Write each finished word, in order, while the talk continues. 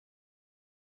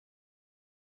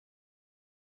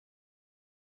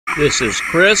This is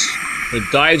Chris with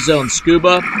Dive Zone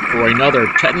Scuba for another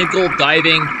technical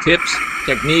diving tips,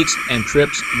 techniques, and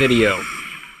trips video.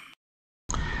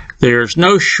 There's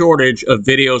no shortage of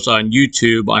videos on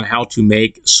YouTube on how to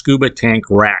make scuba tank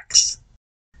racks.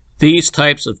 These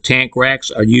types of tank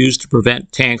racks are used to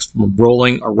prevent tanks from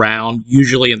rolling around,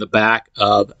 usually in the back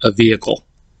of a vehicle.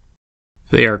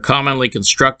 They are commonly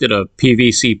constructed of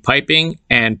PVC piping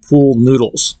and pool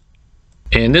noodles.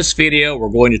 In this video, we're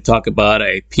going to talk about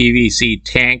a PVC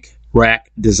tank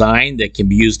rack design that can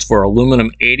be used for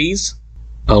aluminum 80s,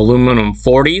 aluminum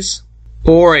 40s,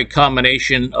 or a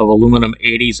combination of aluminum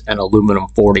 80s and aluminum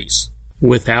 40s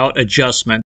without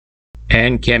adjustment,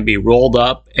 and can be rolled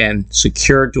up and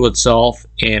secured to itself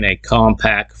in a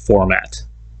compact format.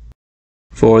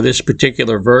 For this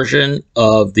particular version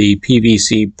of the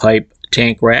PVC pipe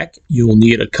tank rack, you will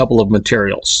need a couple of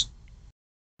materials.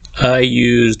 I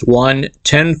used one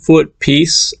 10-foot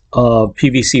piece of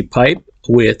PVC pipe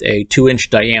with a 2-inch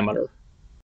diameter.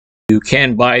 You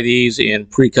can buy these in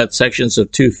pre-cut sections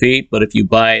of 2 feet, but if you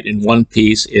buy it in one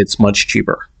piece, it's much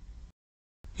cheaper.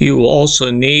 You will also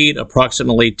need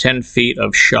approximately 10 feet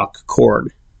of shock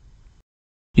cord.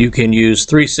 You can use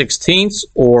 3/16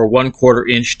 or 1/4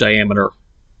 inch diameter.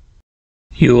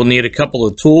 You will need a couple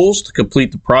of tools to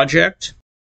complete the project.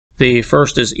 The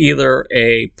first is either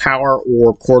a power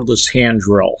or cordless hand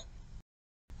drill.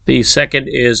 The second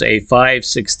is a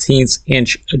 5/16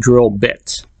 inch drill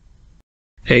bit.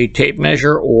 A tape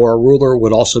measure or ruler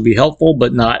would also be helpful,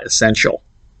 but not essential.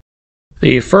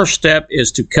 The first step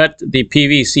is to cut the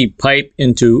PVC pipe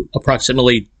into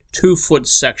approximately 2-foot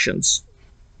sections.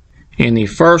 In the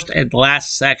first and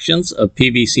last sections of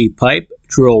PVC pipe,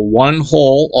 drill one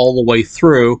hole all the way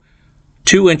through,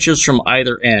 2 inches from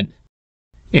either end.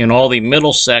 In all the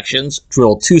middle sections,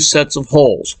 drill 2 sets of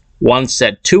holes, one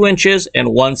set 2 inches and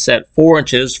one set 4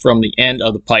 inches from the end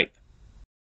of the pipe.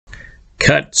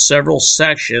 Cut several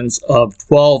sections of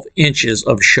 12 inches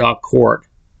of shock cord.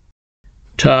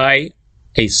 Tie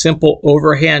a simple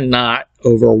overhand knot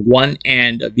over one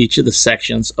end of each of the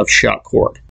sections of shock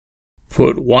cord.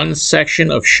 Put one section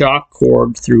of shock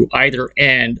cord through either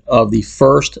end of the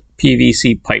first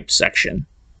PVC pipe section.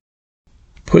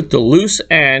 Put the loose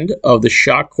end of the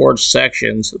shock cord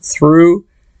sections through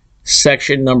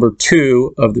section number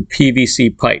 2 of the PVC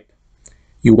pipe.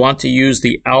 You want to use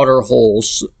the outer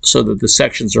holes so that the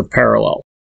sections are parallel.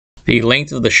 The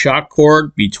length of the shock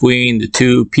cord between the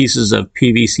 2 pieces of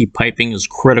PVC piping is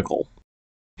critical.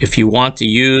 If you want to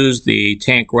use the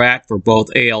tank rack for both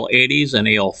AL80s and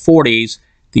AL40s,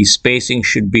 the spacing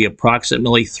should be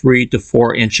approximately 3 to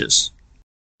 4 inches.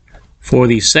 For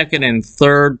the second and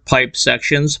third pipe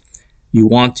sections, you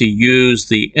want to use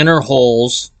the inner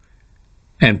holes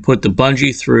and put the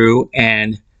bungee through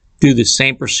and do the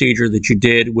same procedure that you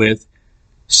did with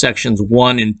sections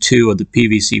 1 and 2 of the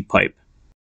PVC pipe.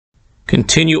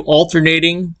 Continue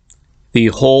alternating the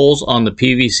holes on the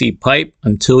PVC pipe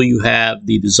until you have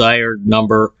the desired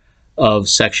number of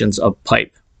sections of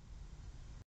pipe.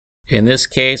 In this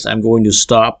case, I'm going to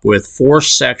stop with 4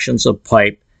 sections of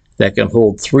pipe that can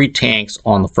hold 3 tanks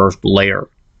on the first layer.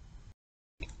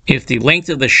 If the length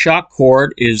of the shock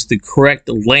cord is the correct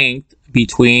length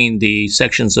between the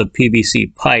sections of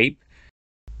PVC pipe,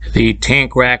 the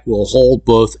tank rack will hold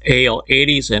both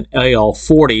AL80s and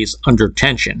AL40s under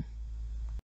tension.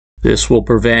 This will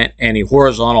prevent any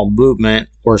horizontal movement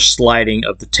or sliding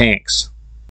of the tanks.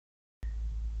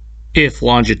 If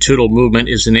longitudinal movement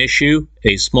is an issue,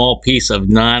 a small piece of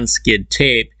non-skid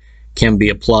tape can be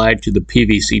applied to the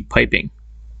PVC piping.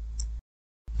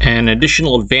 An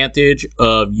additional advantage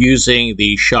of using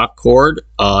the shock cord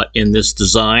in this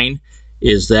design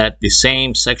is that the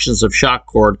same sections of shock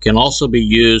cord can also be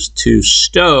used to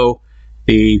stow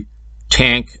the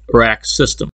tank rack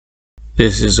system.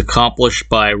 This is accomplished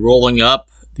by rolling up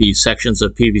the sections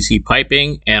of PVC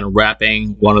piping and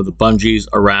wrapping one of the bungees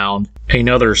around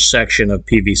another section of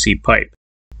PVC pipe.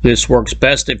 This works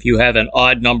best if you have an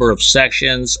odd number of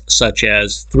sections, such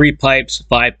as 3 pipes,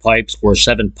 5 pipes, or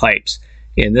 7 pipes.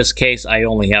 In this case, I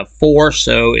only have 4,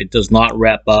 so it does not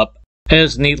wrap up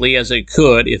as neatly as it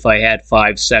could if I had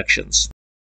 5 sections.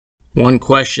 One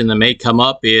question that may come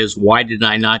up is, why did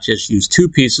I not just use 2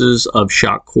 pieces of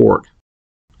shock cord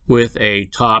with a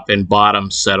top and bottom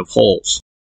set of holes?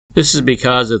 This is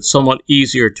because it's somewhat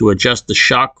easier to adjust the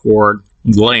shock cord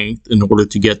length in order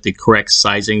to get the correct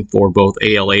sizing for both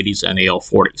AL80s and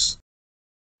AL40s.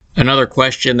 Another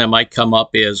question that might come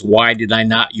up is, why did I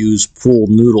not use pool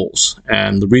noodles?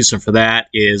 And the reason for that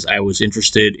is I was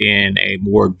interested in a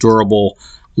more durable,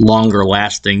 longer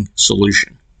lasting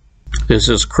solution. This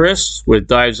is Chris with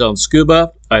Dive Zone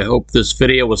Scuba. I hope this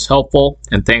video was helpful,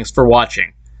 and thanks for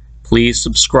watching. Please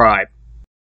subscribe.